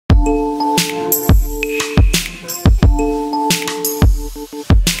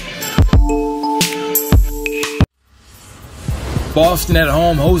Boston at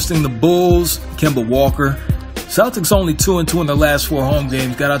home hosting the Bulls. Kemba Walker. Celtics only 2-2 in their last 4 home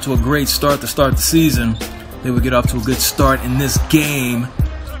games. Got out to a great start to start the season. They would get off to a good start in this game.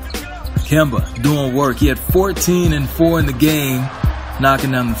 Kemba doing work. He had 14 and 4 in the game,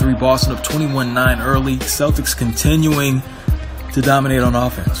 knocking down the 3. Boston up 21-9 early. Celtics continuing to dominate on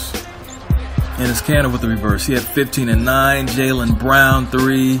offense. And it's Canada with the reverse. He had 15 and 9. Jaylen Brown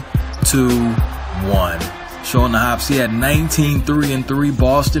 3, 2, 1. Showing the hops. He had 19, 3 and 3.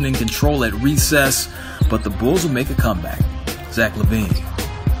 Boston in control at recess, but the Bulls will make a comeback. Zach LaVine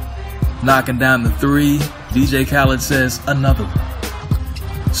knocking down the 3. DJ Khaled says another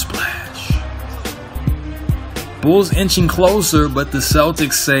one. Splash. Bulls inching closer, but the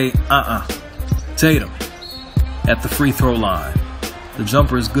Celtics say Tatum at the free throw line. The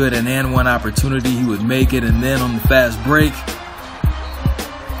jumper is good, an and one opportunity. He would make it, and then on the fast break,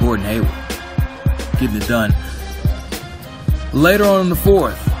 Gordon Hayward getting it done. Later on in the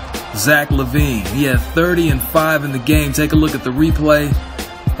 4th, Zach LaVine. He had 30 and 5 in the game. Take a look at the replay.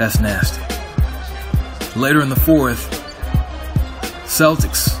 That's nasty. Later in the 4th,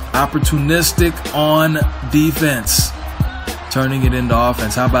 Celtics opportunistic on defense, turning it into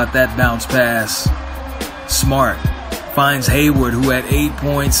offense. How about that bounce pass? Smart finds Hayward, who had 8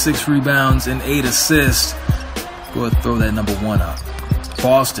 points, 6 rebounds, and 8 assists. Go ahead and throw that number 1 up.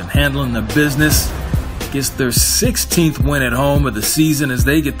 Boston handling the business. Gets their 16th win at home of the season as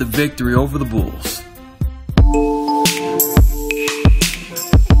they get the victory over the Bulls. Sacramento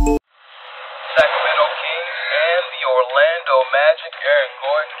Kings and the Orlando Magic. Aaron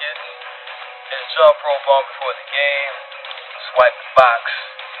Gordon getting his jump rope on before the game. Swipe the box.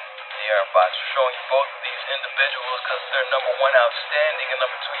 The Aaron box. Showing you both of these individuals because they're number 1 outstanding, and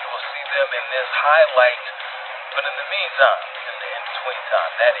number 2 you will see them in this highlight. But in the meantime, in between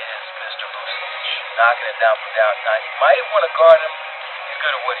time, that is Mr. Vucevic knocking it down from downtown. You might want to guard him. He's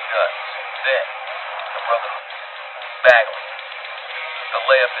good at what he does. Then, the brother Bagley. The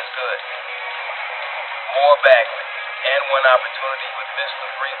layup is good. More Bagley. And one opportunity would miss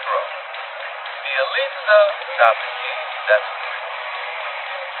the free throw. The Elitza top the Kings. That's a 3.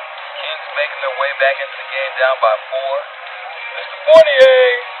 Kings making their way back into the game down by 4. Mr.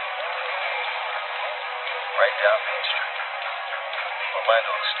 Fournier. Right down Main Street.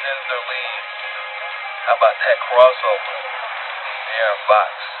 Orlando extends their lead. How about that crossover? The Aaron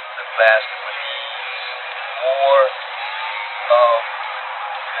Fox, the basket with ease. More of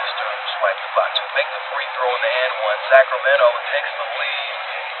Mr. Swipe the box. Make the free throw in the and one. Sacramento takes the lead.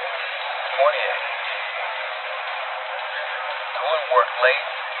 Fournier doing work late.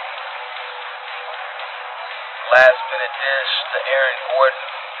 Last minute dish to Aaron Gordon.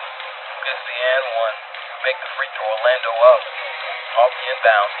 Gets the and one. Make the free throw. Orlando up. Off the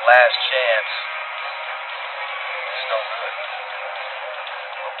inbounds. Last chance. It's no good.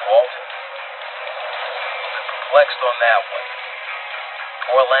 Walton. A bit perplexed on that one.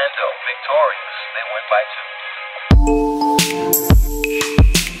 Orlando victorious. They win by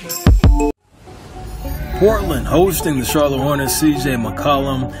 2. Portland hosting the Charlotte Hornets. CJ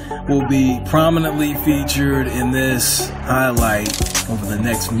McCollum will be prominently featured in this highlight over the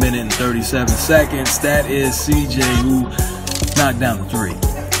next minute and 37 seconds. That is CJ who knocked down the 3.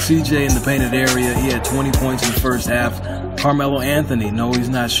 CJ in the painted area. He had 20 points in the first half. Carmelo Anthony, no, he's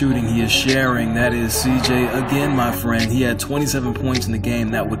not shooting. He is sharing. That is CJ again, my friend. He had 27 points in the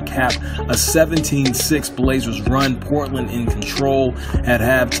game. That would cap a 17-6 Blazers run. Portland in control at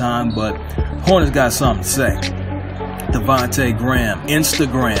halftime, but Hornets got something to say. Devontae Graham,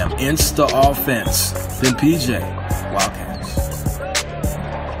 Instagram, Insta offense. Then PJ, Wildcats.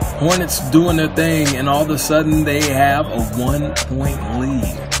 Hornets doing their thing, and all of a sudden they have a 1-point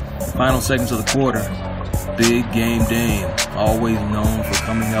lead. Final seconds of the quarter. Big game Dame, always known for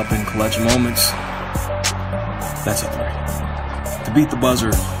coming up in clutch moments. That's a 3. To beat the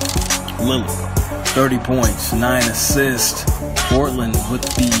buzzer, Lillard, 30 points, 9 assists. Portland with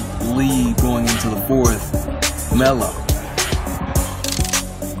the lead going into the 4th. Melo.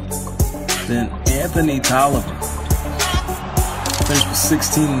 Then Anthony Tolliver finished with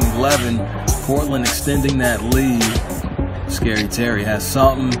 16 and 11. Portland extending that lead. Scary Terry has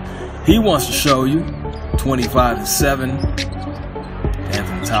something he wants to show you. 25 and 7.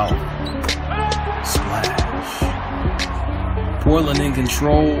 Anthony Tolliver. Splash. Portland in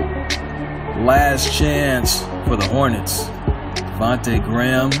control. Last chance for the Hornets. Devontae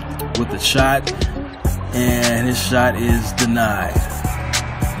Graham with the shot, and his shot is denied.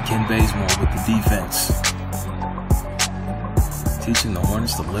 Ken Bazemore with the defense. Teaching the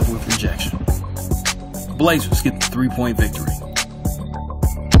Hornets to live with rejection. The Blazers get the 3-point victory.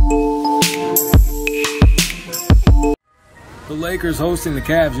 The Lakers hosting the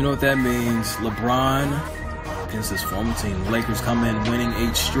Cavs, you know what that means. LeBron against his former team. The Lakers come in winning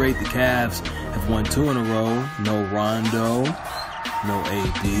 8 straight. The Cavs have won 2 in a row. No Rondo, no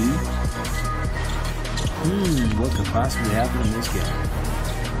AD. What could possibly happen in this game?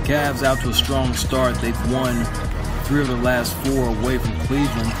 Cavs out to a strong start. They've won 3 of the last 4 away from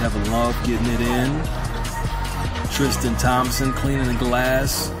Cleveland. Kevin Love getting it in. Tristan Thompson cleaning the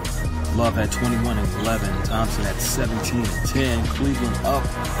glass. Love had 21 and 11. Thompson had 17 and 10. Cleveland up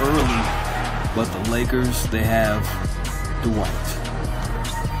early, but the Lakers, they have Dwight.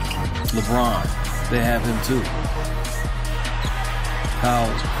 LeBron, they have him too. Kyle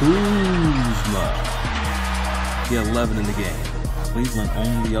Kuzma, he had 11 in the game. Cleveland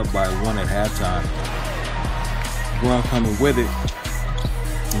only up by 1 at halftime. LeBron coming with it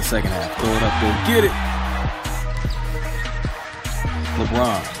in the second half. Throw it up there, get it.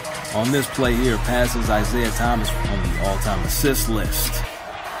 LeBron. On this play here, passes Isaiah Thomas on the all-time assist list.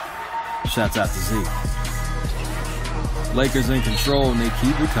 Shouts out to Zeke. Lakers in control and they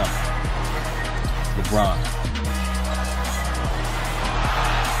keep it coming. LeBron.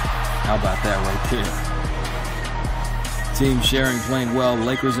 How about that right there? Team sharing, playing well.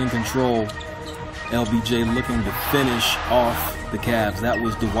 Lakers in control. LBJ looking to finish off the Cavs. That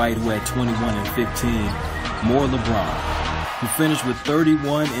was Dwight, who had 21 and 15. More LeBron, who finished with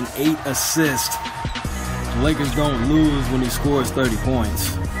 31 and 8 assists. The Lakers don't lose when he scores 30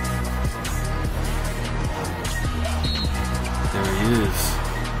 points. There he is.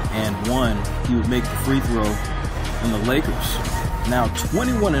 And 1, he would make the free throw. And the Lakers now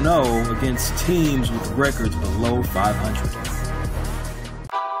 21 and 0 against teams with records below 500.